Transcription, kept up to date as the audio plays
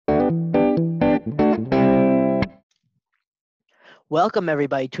Welcome,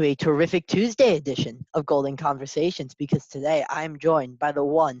 everybody, to a terrific Tuesday edition of Golden Conversations, because today I'm joined by the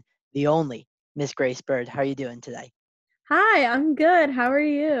one, the only, Miss Grace Byrd. How are you doing today? Hi, I'm good. How are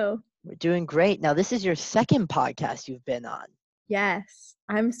you? We're doing great. Now, this is your second podcast you've been on. Yes,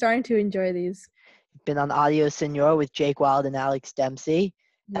 I'm starting to enjoy these. You've been on Audio Senor with Jake Wild and Alex Dempsey.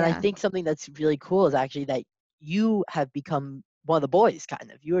 And I Yeah. think something that's really cool is actually that you have become one of the boys,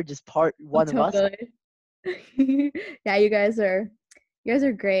 kind of. You are just Oh, one of us. totally. Yeah, you guys are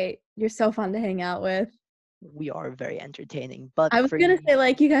great. You're so fun to hang out with. We are very entertaining. But I was for gonna you,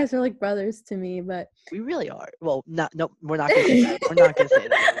 say you guys are like brothers to me, but we really are. Well, no, we're not gonna say that. We're not gonna say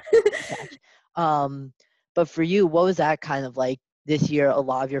that. Catch. But for you, what was that kind of like this year? A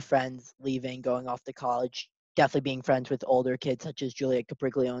lot of your friends leaving, going off to college, definitely being friends with older kids such as Juliet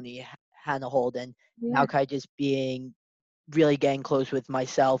Capriglione, Hannah Holden. Now, yeah. kind of just being really getting close with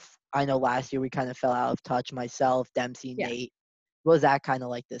myself. I know last year we kind of fell out of touch. Myself, Dempsey, Yeah. Nate. What was that kind of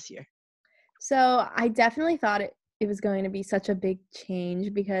like this year? So I definitely thought it was going to be such a big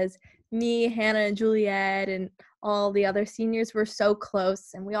change because me, Hannah, and Juliet, and all the other seniors were so close,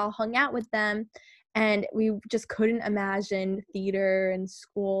 and we all hung out with them, and we just couldn't imagine theater and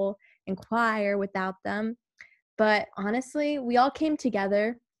school and choir without them. But honestly, we all came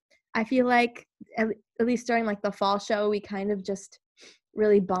together. I feel like at least during the fall show, we kind of just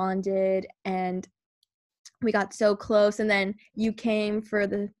really bonded and we got so close. And then you came for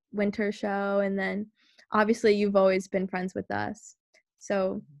the winter show, and then obviously you've always been friends with us.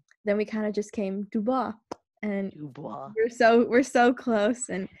 So then we kind of just came Dubois, and Dubois. we're so close,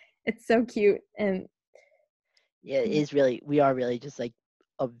 and it's so cute. And Yeah, it is really. We are really just like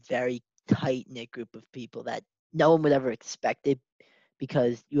a very tight knit group of people that no one would ever expect it,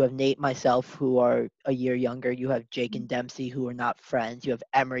 because you have Nate, myself, who are a year younger. You have Jake and Dempsey, who are not friends. You have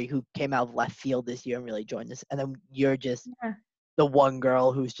Emery, who came out of left field this year and really joined us. And then you're just yeah. the one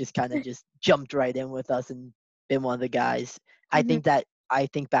girl who's just kind of just jumped right in with us and been one of the guys. Mhm. I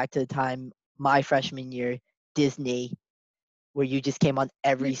think back to the time my freshman year, Disney, where you just came on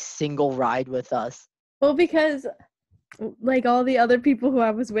every single ride with us. Well, because all the other people who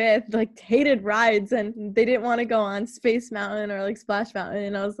I was with hated rides, and they didn't want to go on Space Mountain or Splash Mountain,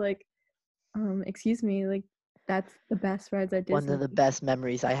 and I was like, excuse me, that's the best rides at One Disney. of the best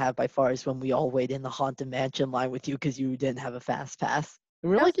memories I have by far is when we all waited in the Haunted Mansion line with you because you didn't have a fast pass.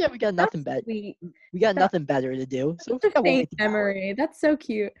 And we're That like, was yeah, we got nothing that's better. sweet. We got That, nothing better to do, so that's a yeah, we'll faint wait the hour. memory. That's so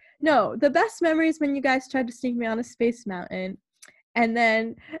cute. No, the best memory is when you guys tried to sneak me on a Space Mountain, and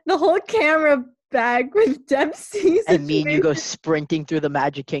then the whole camera bag with Dempsey And me and you go situation. sprinting through the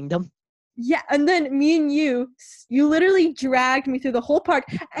Magic Kingdom. Yeah, and then me and you literally dragged me through the whole park.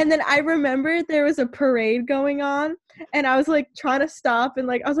 And then I remember there was a parade going on, and I was trying to stop, and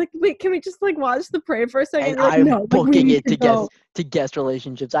I was like, wait, can we just watch the parade for a second? And And you're like, I'm no, we booking need it to go. to guest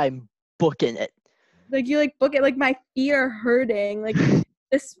relationships. I'm booking it. You book it, my feet are hurting.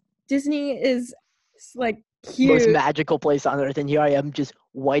 This Disney is Most huge. magical place on earth, and here I am just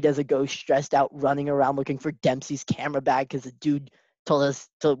white as a ghost, stressed out, running around looking for Dempsey's camera bag because the dude told us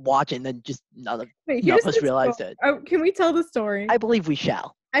to watch it, and then just Wait, none here's of us the story. realized it. Oh, can we tell the story? I believe we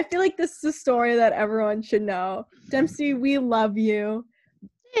shall. I feel like this is a story that everyone should know. Dempsey, we love you.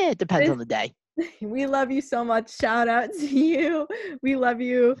 It depends on the day. We love you so much. Shout out to you. We love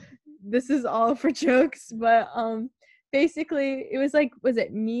you. This is all for jokes, but basically it was was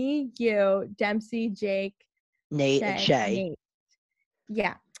it me, you, Dempsey, Jake, Nate and Shay, Shay. Nate.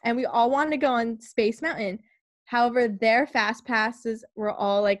 Yeah. And we all wanted to go on Space Mountain. However, their fast passes were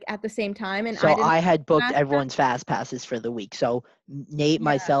all at the same time, and I So didn't I had have booked a fast pass. everyone's fast passes for the week. So Nate, Yeah.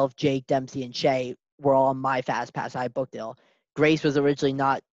 myself, Jake, Dempsey, and Shay were all on my fast pass. I booked it all. Grace was originally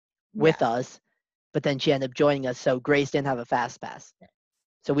not Yeah. with us, but then she ended up joining us. So Grace didn't have a fast pass.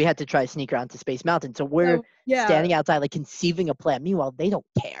 So we had to try to sneak around to Space Mountain. So we're So yeah. standing outside, conceiving a plan. Meanwhile, they don't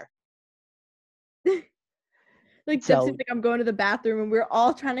care. Dempsey's So I'm going to the bathroom, and we're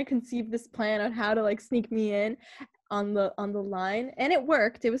all trying to conceive this plan on how to sneak me in on the line, and it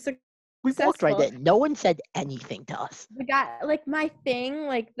worked. It was we walked right successful. in. No one said anything to us. The guy, my thing,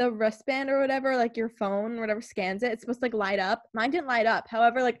 the wristband or whatever, your phone, whatever scans it, it's supposed to light up. Mine didn't light up.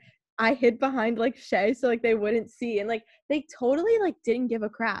 However, I hid behind Shay so they wouldn't see, and they totally didn't give a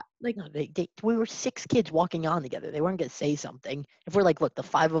crap. No, we were 6 kids walking on together. They weren't gonna say something. If we're look, the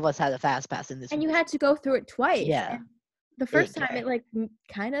 5 of us had a fast pass in this. And you had to go through it twice. Yeah, And the they first didn't time care. it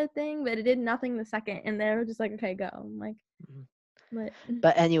kind of thing, but it did nothing the second, and they were just okay, go. I'm Mhm. but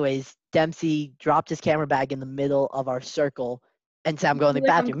But anyways, Dempsey dropped his camera bag in the middle of our circle and said, I'm going to the I'm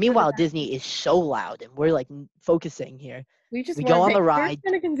bathroom. going to the Meanwhile, bathroom. Disney is so loud and we're focusing here. We just We go weren't on paying. the We were ride.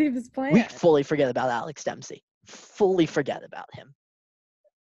 trying to conceive this We plan. fully forget about Alex Dempsey. Fully forget about him.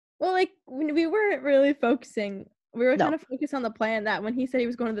 Well, like, when we weren't really focusing. We were No, kind of focused on the plan that when he said he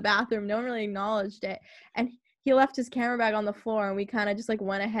was going to the bathroom, no one really acknowledged it, and he left his camera bag on the floor, and we kinda just, like,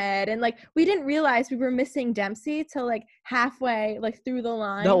 went ahead, and, like, we didn't realize we were missing Dempsey till, like, halfway, like, through the no,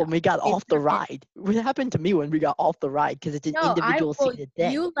 line. when we got They off the took it. ride. What happened to me when we got off the ride? Because it's an No, individual well, seated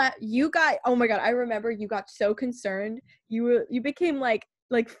thing. you got oh my god, I remember you got so concerned. You became, like,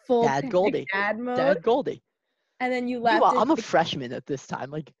 full Dad panic Goldie. dad mode, Dad Goldie. and then you left Meanwhile, it, I'm a like, freshman at this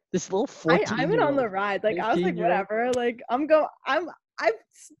time, like, this little I went on the 14-year-old, ride, like, I was like, 15-year-old. "Whatever," like, I've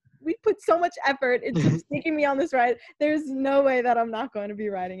we put so much effort into taking me on this ride, there's no way that I'm not going to be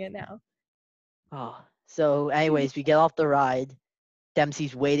riding it now. Oh, so anyways, we get off the ride.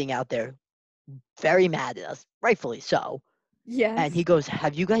 Dempsey's waiting out there, very mad at us, rightfully so. And he Yes. goes,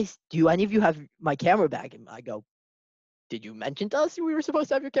 do any of you have my camera bag? And I go, did you mention to us we were supposed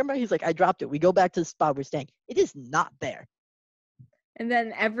to have your camera? He's like, I dropped it. We go back to the spot we're staying. It is not there. And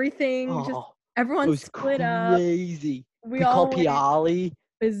then Oh, it everyone was split up. crazy. We We call all went Piali.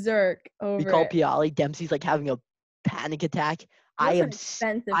 berserk We over call it. Piali. Dempsey's like having a panic attack. It was an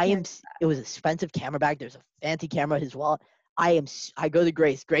expensive camera. It was an expensive camera bag. There's a fancy camera in his wallet. I go to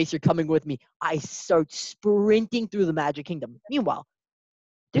Grace. Grace, you're coming with me. I start sprinting through the Magic Kingdom. Meanwhile,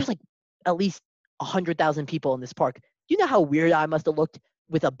 there's like at least 100,000 people in this park. Do you know how weird I must have looked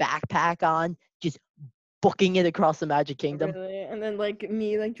with a backpack on, just booking it across the Magic Kingdom? Really, and then, like,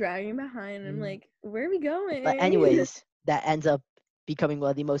 me, like, dragging behind, I'm Mm. like, "Where are we But going?" anyways, that ends up becoming one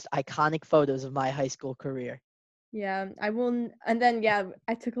of the most iconic photos of my high school career. Yeah, I will n and then, yeah,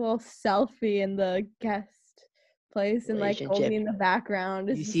 I took a little selfie in the guest place, and, like, Relationship. Goldie in the background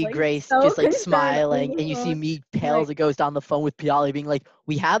You is just, see like, Grace so just like concerned on smiling, the and you see phone. me I'm pale like, as a ghost on the phone with Piali being like,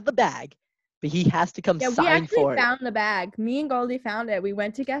 we have the bag, but he has to come yeah, we sign actually for it. found the bag. Me and Goldie found it. We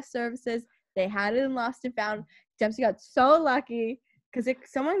went to guest services. They had it in Lost and Found. Dempsey got so lucky because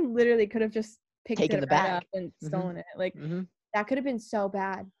someone literally could have just picked Taking it the right up bag. and Hmm. stolen it. Like, Hmm. that could have been so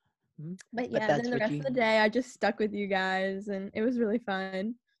bad. Hmm. But But yeah, then that's the what rest of you the day, I just stuck with you guys, and it was really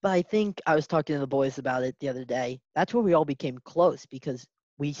fun. But I think I was talking to the boys about it the other day. That's where we all became close because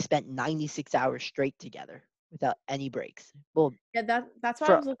we spent 96 hours straight together without any breaks. Well, Yeah, that's why I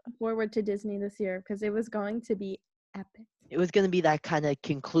for was looking forward to Disney this year because it was going to be epic. it was going to be that kind of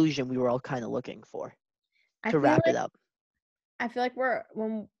conclusion we were all kind of looking for I to feel wrap it like up. I feel like we're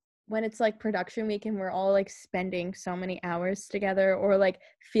when it's like production week and we're all like spending so many hours together or like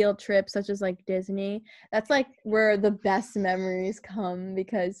field trips such as like Disney, that's like where the best memories come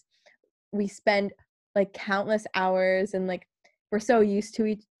because we spend like countless hours and like we're so used to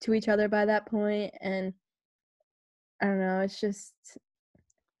each other by that point and I don't know, it's just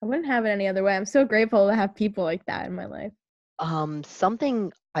I wouldn't have it any other way. I'm so grateful to have people like that in my life.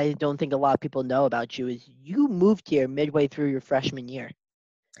 Something I don't think a lot of people know about you is you moved here midway through your freshman year.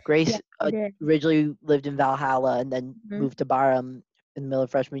 Yeah, Grace I did. originally lived in Valhalla and then Mhm. moved to Barham in the middle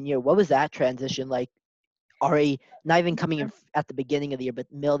of freshman year. What was that transition like? Already not even coming in at the beginning of the year,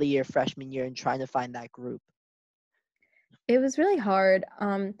 but middle of the year, freshman year, and trying to find that group. It was really hard.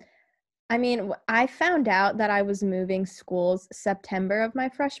 I mean, I found out that I was moving schools September of my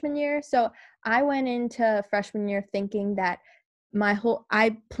freshman year. So I went into freshman year thinking that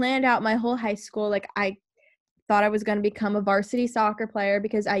I planned out my whole high school. Like, I thought I was going to become a varsity soccer player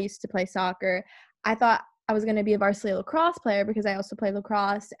because I used to play soccer. I thought I was going to be a varsity lacrosse player because I also play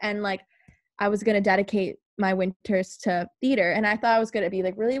lacrosse. And like, I was going to dedicate my winters to theater. And I thought I was going to be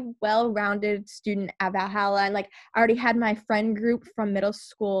like really well-rounded student at Valhalla. And like, I already had my friend group from middle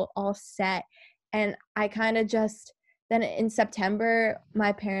school all set. And I kind of just, then in September,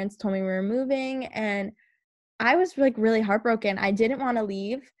 my parents told me we were moving and I was like really heartbroken. I didn't want to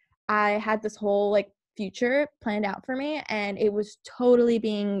leave. I had this whole like future planned out for me and it was totally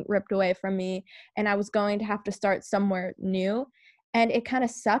being ripped away from me and I was going to have to start somewhere new. And it kind of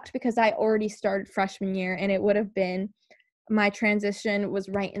sucked because I already started freshman year and it would have been my transition was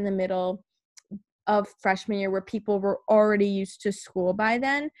right in the middle of freshman year where people were already used to school by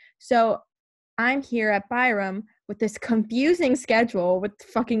then. So I'm here at Byram with this confusing schedule with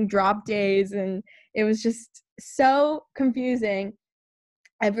fucking drop days and it was just so confusing.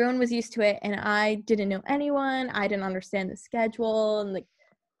 Everyone was used to it and I didn't know anyone. I didn't understand the schedule and like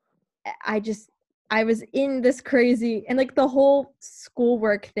I just I was in this crazy and like the whole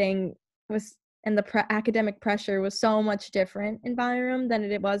schoolwork thing was and the academic pressure was so much different in Byram than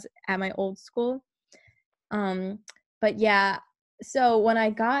it was at my old school. Um, but yeah, so when I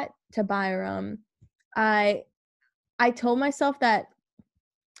got to Byram, I I told myself that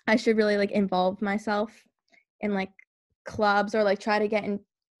I should really like involve myself in like clubs or like try to get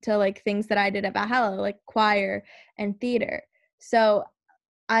into like things that I did at Valhalla, like choir and theater. So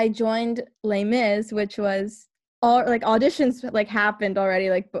I joined Les Mis, which was all like auditions like happened already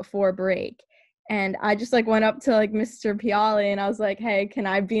like before break. And I just like went up to like Mr. Piali and I was like, "Hey, can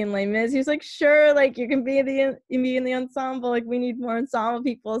I be in Les Mis?" He was like, "Sure, like you can be in the ensemble. Like we need more ensemble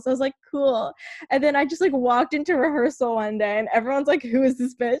people." So I was like, "Cool." And then I just like walked into rehearsal one day and everyone's like, "Who is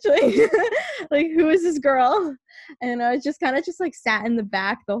this bitch?" Like who is this girl? And I just kind of just like sat in the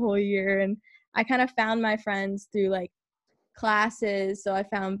back the whole year, and I kind of found my friends through like classes. So I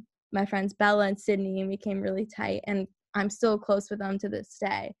found my friends Bella and Sydney and became really tight. And I'm still close with them to this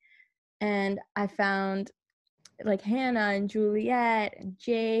day. And I found like Hannah and Juliet and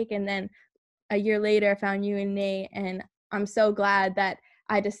Jake. And then a year later, I found you and Nate. And I'm so glad that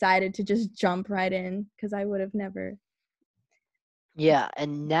I decided to just jump right in because I would have never. Yeah,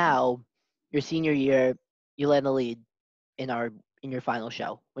 and now your senior year, you led the lead in our in your final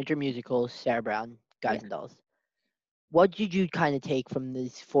show, Winter Musical, Sarah Brown, Guys Yeah. and Dolls. What did you kind of take from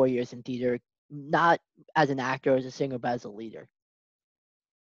these 4 years in theater, not as an actor or as a singer, but as a leader?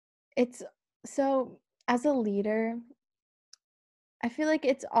 It's so as a leader, I feel like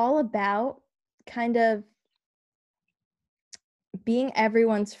it's all about kind of being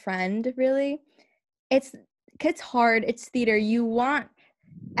everyone's friend, really. It's it's hard. It's theater. You want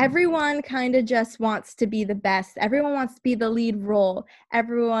everyone kind of just wants to be the best. Everyone wants to be the lead role.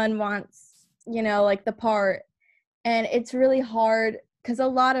 Everyone wants, like the part. And it's really hard cuz a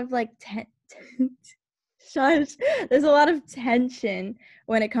lot of like shush. There's a lot of tension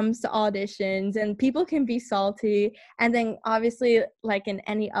when it comes to auditions and people can be salty, and then obviously like in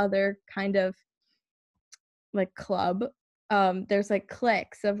any other kind of like club, there's like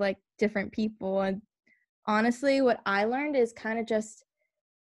cliques of like different people. And honestly, what I learned is kind of just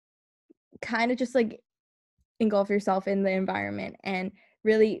like engulf yourself in the environment and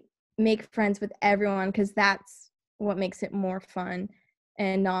really make friends with everyone, because that's what makes it more fun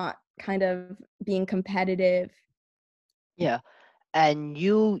and not kind of being competitive. Yeah, and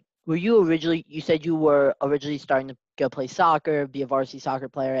you originally, you said you were originally starting to go play soccer, be a varsity soccer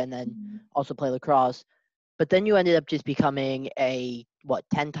player, and then Mhm. also play lacrosse. But then you ended up just becoming a what,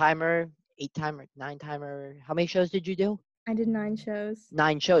 10-timer, 8-timer, 9-timer. How many shows did you do? I did 9 shows.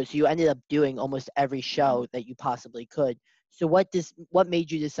 9 shows. So you ended up doing almost every show that you possibly could. So what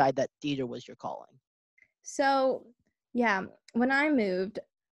made you decide that theater was your calling? So, yeah, when I moved,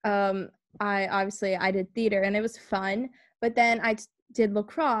 um, I did theater and it was fun, but then did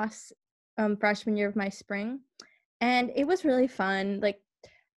lacrosse freshman year of my spring, and it was really fun. Like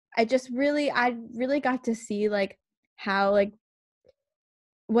I really got to see like how like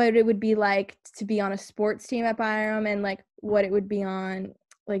what it would be like to be on a sports team at Byram, and like what it would be on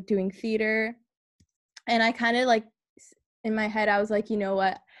like doing theater. And I kind of like in my head I was like, you know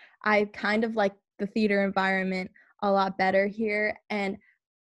what? I kind of like the theater environment a lot better here, and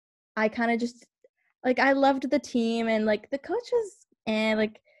I kind of just like I loved the team, and like the coaches, and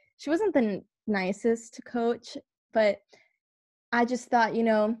like she wasn't the nicest to coach, but I just thought,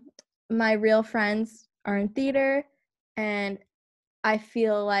 my real friends are in theater, and I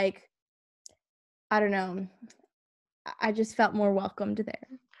feel like I don't know, I just felt more welcomed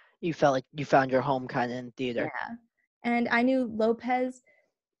there. You felt like you found your home kind of in theater. Yeah. And I knew Lopez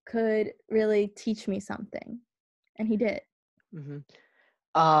could really teach me something, and he did. hmm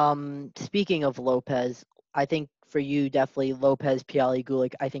Speaking of Lopez, I think for you, definitely Lopez Piali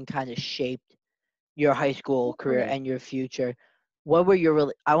Gulick, I think kind of shaped your high school career Totally. and your future. What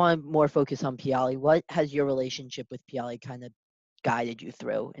were I want to more focus on Piali. What has your relationship with Piali kind of guided you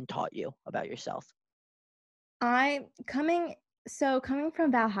through and taught you about yourself? I coming coming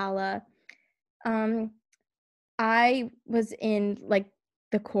from Valhalla, um, I was in like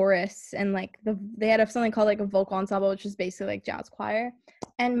the chorus, and like they had something called like a vocal ensemble, which is basically like jazz choir.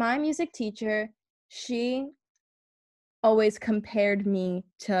 And my music teacher, she always compared me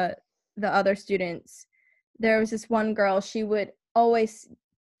to the other students. There was this one girl, she would always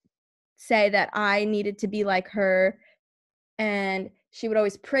say that I needed to be like her, and she would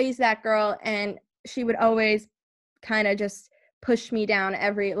always praise that girl, and she would always kind of just push me down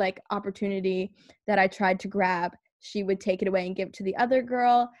every like opportunity that I tried to grab. She would take it away and give it to the other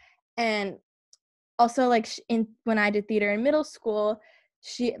girl. And also like in when I did theater in middle school,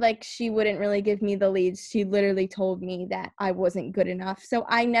 she wouldn't really give me the leads. She literally told me that I wasn't good enough. So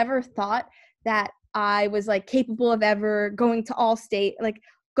I never thought that I was like capable of ever going to all state. Like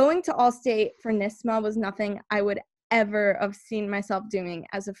going to all state for NISMA was nothing I would ever have seen myself doing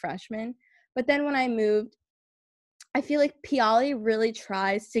as a freshman. But then when I moved, I feel like Piali really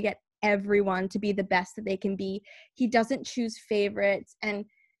tries to get everyone to be the best that they can be. He doesn't choose favorites, and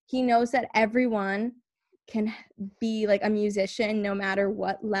he knows that everyone can be like a musician no matter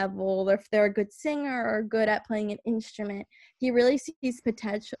what level, or if they're a good singer or good at playing an instrument. He really sees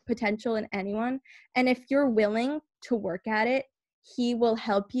potential in anyone, and if you're willing to work at it, he will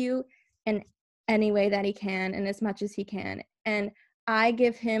help you in any way that he can and as much as he can. And I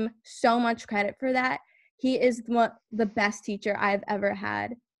give him so much credit for that. He is the best teacher I've ever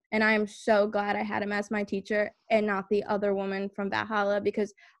had. And I am so glad I had him as my teacher and not the other woman from Valhalla,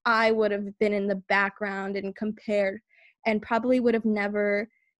 because I would have been in the background and compared and probably would have never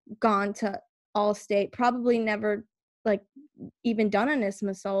gone to All-State, probably never like even done an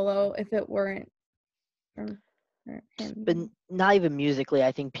ISMA solo if it weren't for But him. not even musically.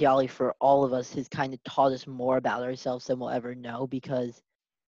 I think Piali, for all of us, has kind of taught us more about ourselves than we'll ever know. Because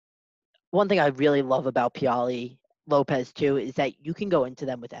one thing I really love about Piali Lopez too is that you can go into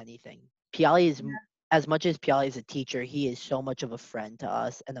them with anything. Piali is as much as Piali is a teacher, he is so much of a friend to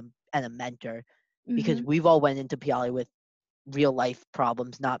us and a mentor, because Mhm. we've all went into Piali with real life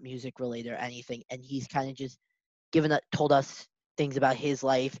problems, not music related or anything, and he's kind of just told us things about his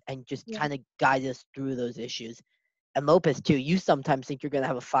life and just Yeah. kind of guided us through those issues. And Lopez too. You sometimes think you're gonna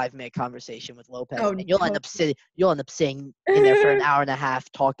have a 5 minute conversation with Lopez, Oh, and totally. you'll end up sitting in there for an hour and a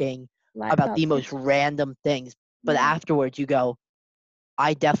half talking about About the most this. random things. But Yeah. afterwards, you go,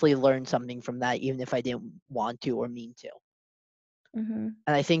 I definitely learned something from that, even if I didn't want to or mean to. Mhm.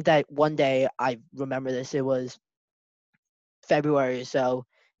 And I think that one day I remember this. It was February or so.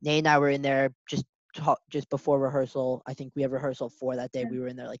 Nate and I were in there just before rehearsal. I think we had rehearsal for that day. Yeah. We were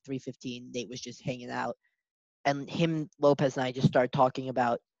in there like 3:15. Nate was just hanging out, and him, Lopez, and I just started talking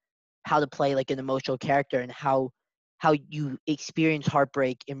about how to play like an emotional character and how you experience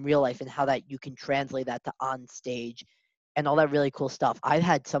heartbreak in real life and how that you can translate that to on stage and all that really cool stuff. I've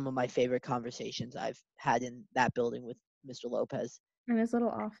had some of my favorite conversations I've had in that building with Mr. Lopez. In his little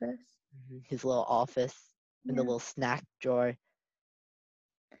office. His little office and the Yeah. little snack drawer.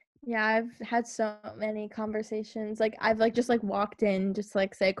 Yeah, I've had so many conversations. Like I've like just like walked in, just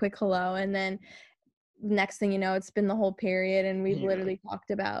like say a quick hello, and then next thing you know, it's been the whole period and we've You're like, literally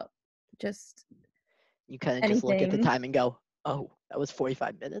talked about just you kind of just look at the anything. time and go, "Oh, that was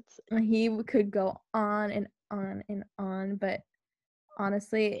 45 minutes." He could go on and on and on, but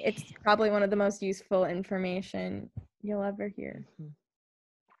honestly, it's probably one of the most useful information you'll ever hear. Mhm.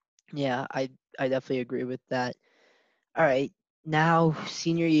 Yeah, I definitely agree with that. All right, now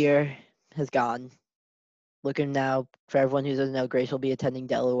senior year has gone. Looking now, for everyone who doesn't know, Grace will be attending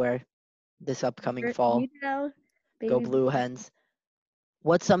Delaware this upcoming fall. You know, Go baby. Blue Hens.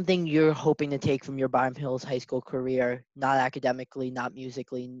 What's something you're hoping to take from your Byram Hills high school career, not academically, not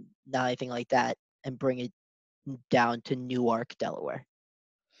musically, not anything like that, and bring it down to Newark, Delaware?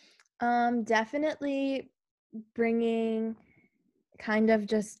 Definitely bringing kind of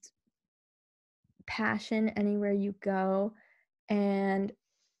just passion anywhere you go, and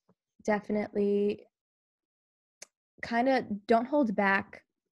definitely kind of don't hold back,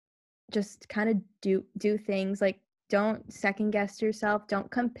 just kind of do things, like don't second guess yourself, don't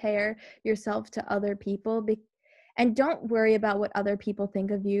compare yourself to other people, and don't worry about what other people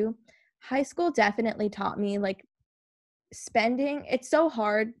think of you. High school definitely taught me like spending it's so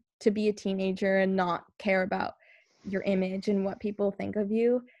hard to be a teenager and not care about your image and what people think of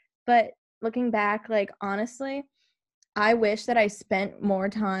you, but looking back, like honestly, I wish that I spent more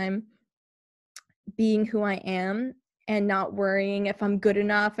time being who I am and not worrying if I'm good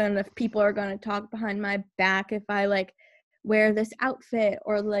enough and if people are going to talk behind my back if I like wear this outfit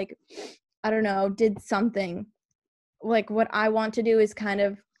or like I don't know, did something. Like what I want to do is kind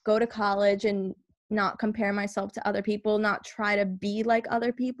of go to college and not compare myself to other people, not try to be like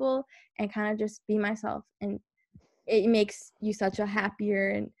other people, and kind of just be myself, and it makes you such a happier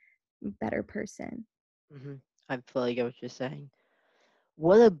and better person. Hmm. I fully get what you're saying.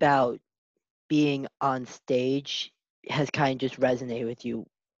 What about being on stage has kind of just resonated with you?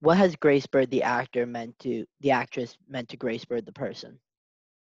 What has Grace Byrd, the actress, meant to Grace Byrd, the person?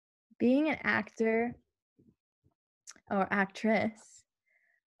 Being an actor or actress,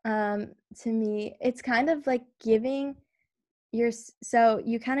 to me, it's kind of like giving so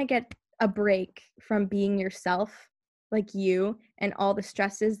you kind of get a break from being yourself, like you, and all the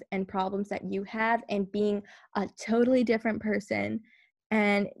stresses and problems that you have, and being a totally different person,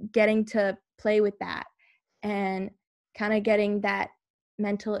 and getting to play with that, and kind of getting that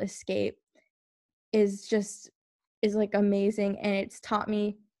mental escape is just is like amazing, and it's taught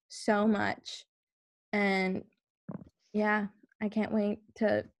me so much. And yeah, I can't wait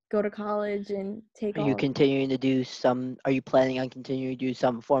to go to college and take Are you all. continuing to do some? Are you planning on continuing to do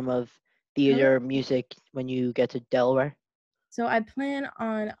some form of Huh? theater, music when you get to Delaware? So I plan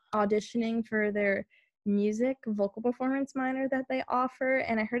on auditioning for their music vocal performance minor that they offer,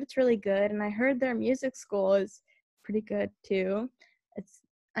 and I heard it's really good, and I heard their music school is pretty good too. It's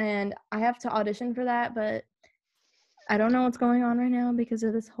and I have to audition for that, but I don't know what's going on right now because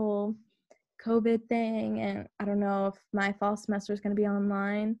of this whole COVID thing, and I don't know if my fall semester is going to be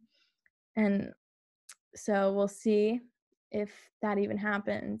online, and so we'll see if that even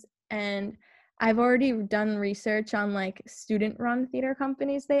happens. And I've already done research on like student run theater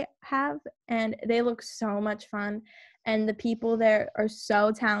companies they have, and they look so much fun. And the people there are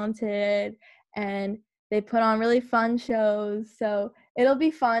so talented, and they put on really fun shows. So it'll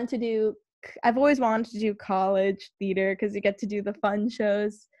be fun to do. I've always wanted to do college theater because you get to do the fun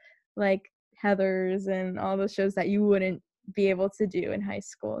shows like Heather's and all those shows that you wouldn't be able to do in high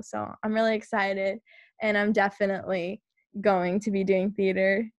school. So I'm really excited, and I'm definitely going to be doing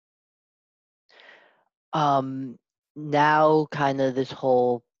theater. Um, Now kind of this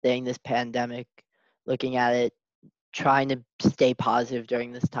whole thing, this pandemic, looking at it, trying to stay positive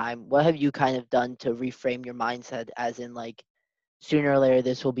during this time. What have you kind of done to reframe your mindset as in like sooner or later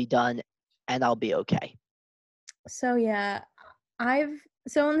this will be done and I'll be okay? So yeah,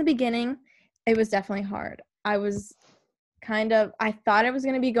 so in the beginning, it was definitely hard. I thought I was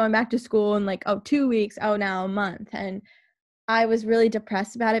going to be going back to school in like, oh, 2 weeks, oh, now a month. And I was really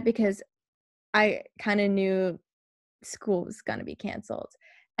depressed about it because I kind of knew school was going to be canceled.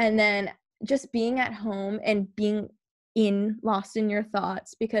 And then just being at home and being lost in your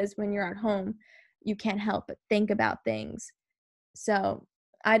thoughts, because when you're at home, you can't help but think about things. So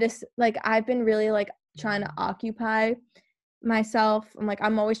I've been really like trying to occupy myself.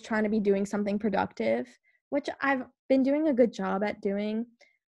 I'm always trying to be doing something productive, which I've been doing a good job at doing.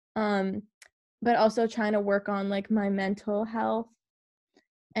 Um, but also trying to work on like my mental health.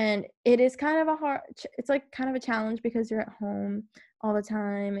 And it is kind of it's like kind of a challenge because you're at home all the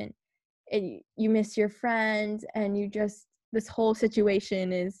time, and you miss your friends, and this whole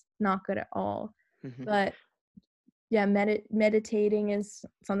situation is not good at all. Mhm. But yeah, meditating is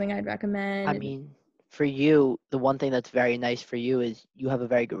something I'd I recommend. And mean, for you, the one thing that's very nice for you is you have a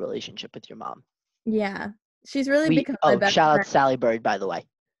very good relationship with your mom. yeah, she's really become my best Shout out friend. to Sally Bird, by the way.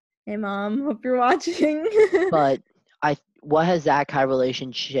 Hey mom, hope you're watching. But what has that kind of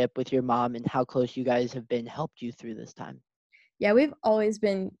relationship with your mom and how close you guys have been helped you through this time? Yeah, we've always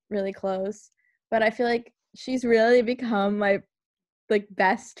been really close, but I feel like she's really become my like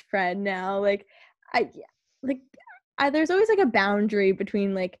best friend now. I like there's always like a boundary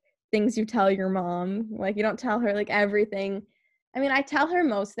between like things you tell your mom. Like you don't tell her like everything. I mean, I tell her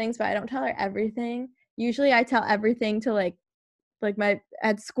most things, but I don't tell her everything. Usually I tell everything to like my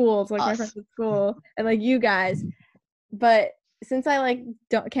at school, to like my friends Us. at school and like you guys. But since I like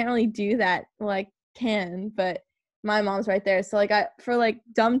can't really do that, like can, but my mom's right there. So like I for like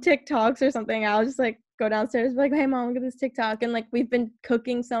dumb TikToks or something, I'll just like go downstairs and be like, hey mom, look at this TikTok. And like we've been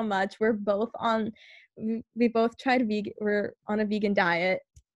cooking so much. We both tried we're on a vegan diet,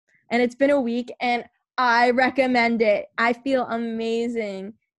 and it's been a week, and I recommend it. I feel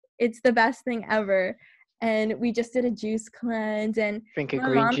amazing. It's the best thing ever. And we just did a juice cleanse, and Drink a my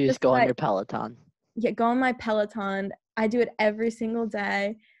green mom juice, just go on got your Peloton. yeah, go on my Peloton. I do it every single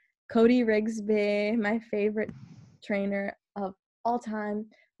day. Cody Rigsby, my favorite trainer of all time.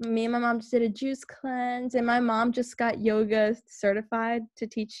 Me and my mom just did a juice cleanse, and my mom just got yoga certified to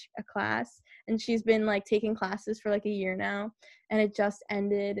teach a class. And she's been like taking classes for like a year now, and it just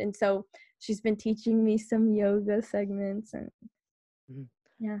ended. And so she's been teaching me some yoga segments, and Mhm.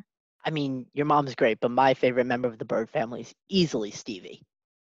 yeah. I mean, your mom's great, but my favorite member of the Bird family is easily Stevie.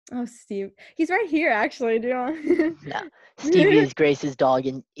 Oh, Steve, he's right here actually. Do you No, Stevie want? is Grace's dog,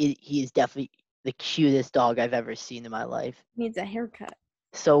 and he is definitely the cutest dog I've ever seen in my life. Needs a haircut.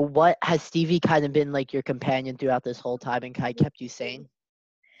 So, what has Stevie kind of been like your companion throughout this whole time and kind of kept you sane?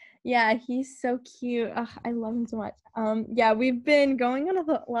 Yeah, he's so cute. Ugh, I love him so much. Yeah, we've been going on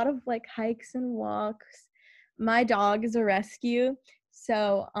a lot of like hikes and walks. My dog is a rescue,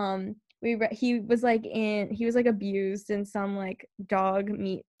 so he was like abused in some like dog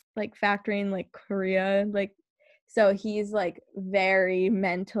meat like factory in like Korea, like so he's like very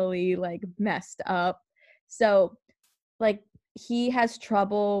mentally like messed up. So like he has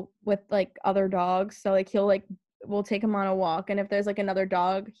trouble with like other dogs, so like we'll take him on a walk, and if there's like another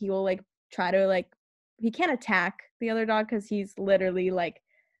dog, he will like try to like he can't attack the other dog because he's literally like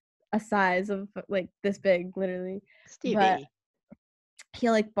a size of like this big literally, but Stevie.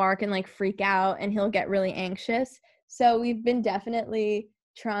 he'll like bark and like freak out, and he'll get really anxious. So we've been definitely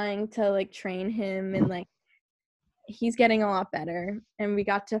trying to like train him, and like he's getting a lot better, and we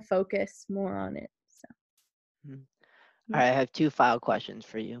got to focus more on it. So Mhm. All yeah. right, I have two final questions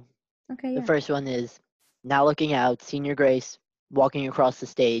for you. Okay, The yeah. first one is Now looking out, senior Grace walking across the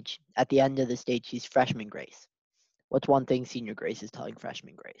stage. At the end of the stage, she's freshman Grace. What's one thing senior Grace is telling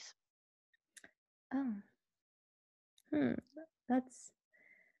freshman Grace? Oh, hmm. That's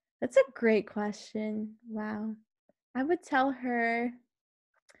that's a great question. Wow. I would tell her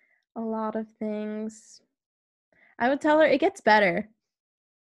a lot of things. I would tell her it gets better.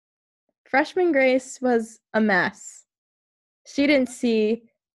 Freshman Grace was a mess. She didn't see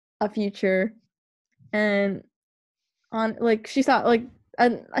a future, and on like she saw like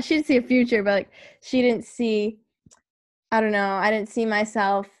she didn't see a future, but like she didn't see. I don't know. I didn't see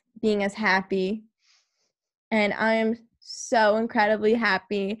myself being as happy, and I am so incredibly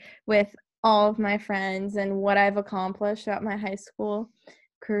happy with all of my friends and what I've accomplished throughout my high school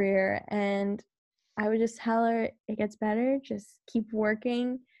career. And I would just tell her it gets better. Just keep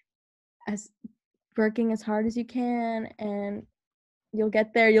as working as hard as you can, and you'll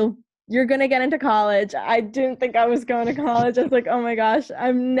get there. You're gonna get into college. I didn't think I was going to college. I was like, oh my gosh,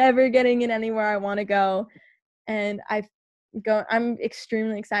 I'm never getting in anywhere I want to go. And I'm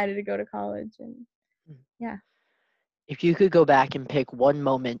extremely excited to go to college. And yeah, If you could go back and pick one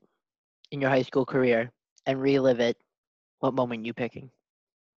moment in your high school career and relive it, what moment you picking?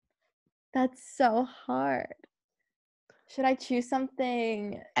 that's so hard. Should I choose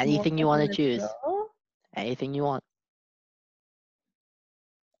something more Anything you in want to the choose. middle? Anything you want.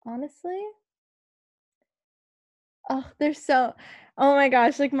 Honestly, oh, oh my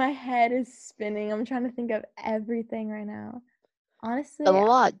gosh, like my head is spinning. I'm trying to think of everything right now. Done Honestly, a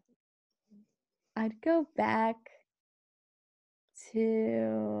lot. I'd go back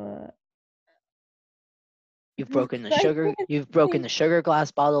to You've what broken the should I sugar. You've broken say? the sugar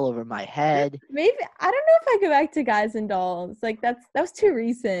glass bottle over my head. Maybe I don't know if I go back to Guys and Dolls. Like that was too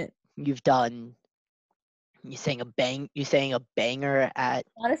recent. You've done. You sang a bang. You sang a banger at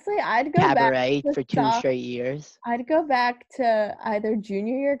Honestly, cabaret to for two soft straight years. I'd go back to either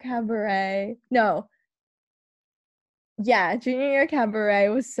junior year cabaret. No. Yeah, junior year cabaret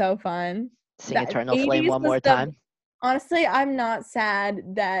was so fun. Sing That Eternal Flame 80s one was more the time. honestly, I'm not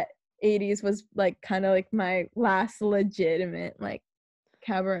sad that 80s was like kind of like my last legitimate like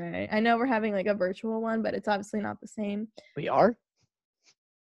cabaret. I know we're having like a virtual one, but it's obviously not the same. We are.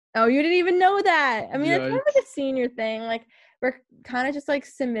 Oh, you didn't even know that. I mean, it's kind of like Yikes. a senior thing. Like we're kind of just like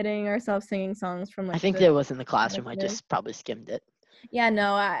submitting ourselves singing songs from I like think the that was in the classroom. I colleges. just probably skimmed it. Yeah,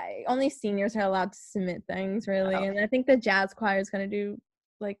 no, only seniors are allowed to submit things really, Oh, and I think the jazz choir is gonna do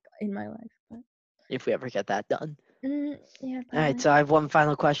like in my life. But if we ever get that done. yeah, All right. probably. So I have one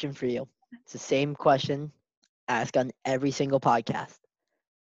final question for you. It's the same question asked on every single podcast.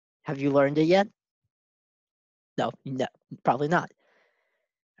 Have you learned it yet? No, probably not.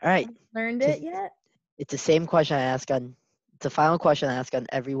 All right. Learned It's it yet? it's the same question I ask on. It's the final question I ask on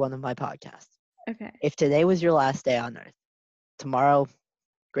every one of my podcasts. Okay. If today was your last day on Earth, tomorrow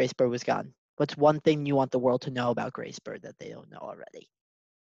Grace Byrd was gone. What's one thing you want the world to know about Grace Byrd that they don't know already?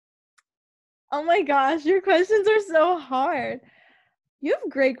 Oh my gosh, your questions are so hard. You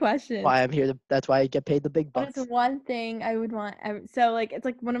have great questions. Why I'm here. That's why I get paid the big What is bucks. one thing I would want? So like it's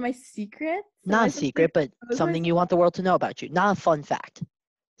like one of my secrets. Am Not I a supposed to secret, but expose something you myself? want the world to know about you. Not a fun fact.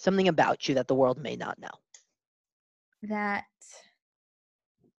 Something about you that the world may not know. That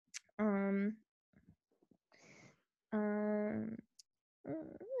um um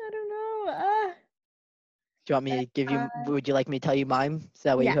I don't know. Do you want me That, to give you? Would you like me to tell you mine so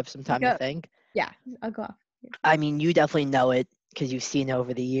that way yeah. you have some time to Go. think? Yeah, I'll go off. I mean, you definitely know it because you've seen it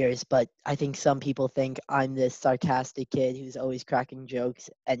over the years, but I think some people think I'm this sarcastic kid who's always cracking jokes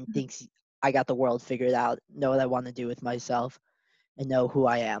and thinks I got the world figured out, know what I want to do with myself, and know who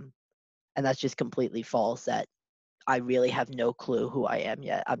I am. And that's just completely false. That I really have no clue who I am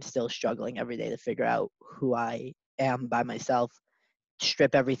yet. I'm still struggling every day to figure out who I am by myself,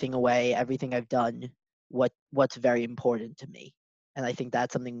 strip everything away, everything I've done, what's very important to me. And I think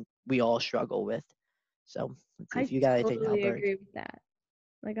that's something we all struggle with. So let's see I if you got anything now, totally Bird. agree with that.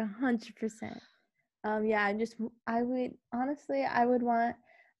 Like 100%. Yeah, I would want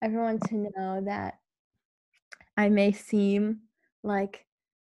everyone to know that I may seem like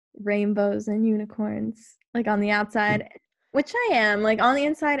rainbows and unicorns, like on the outside, which I am, like on the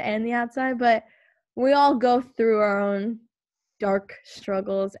inside and the outside, but we all go through our own dark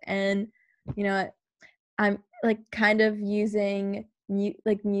struggles. And you know, I'm like kind of using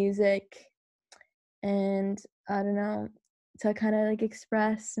like music and I don't know, to kind of like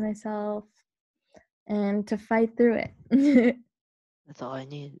express myself and to fight through it. That's all I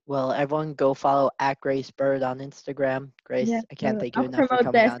need. Well, everyone go follow at Grace Bird on Instagram. Yeah, Grace, I can't thank you I'll enough for promote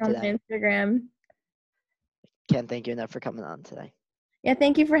coming this on on today. my Instagram. Can't thank you enough for coming on today. Yeah,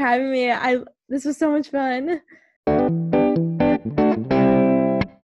 thank you for having me. This was so much fun.